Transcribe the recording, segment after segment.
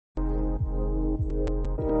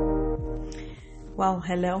Well,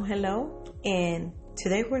 hello. And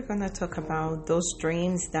today we're going to talk about those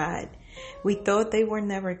dreams that we thought they were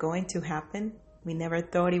never going to happen. We never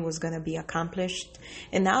thought it was going to be accomplished.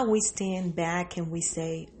 And now we stand back and we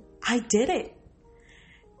say, I did it.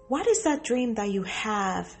 What is that dream that you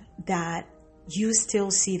have that you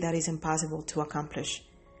still see that is impossible to accomplish?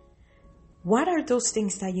 What are those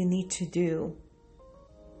things that you need to do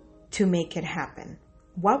to make it happen?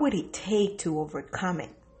 What would it take to overcome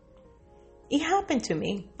it? It happened to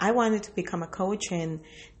me. I wanted to become a coach, and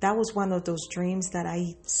that was one of those dreams that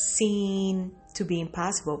I seen to be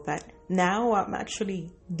impossible, but now I'm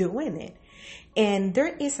actually doing it. And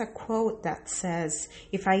there is a quote that says,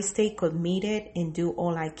 if I stay committed and do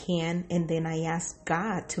all I can, and then I ask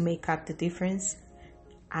God to make up the difference,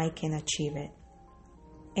 I can achieve it.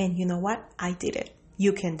 And you know what? I did it.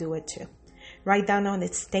 You can do it too. Write down on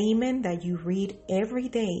a statement that you read every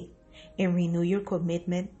day and renew your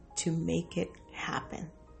commitment to make it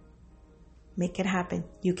happen. Make it happen.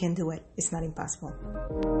 You can do it. It's not impossible.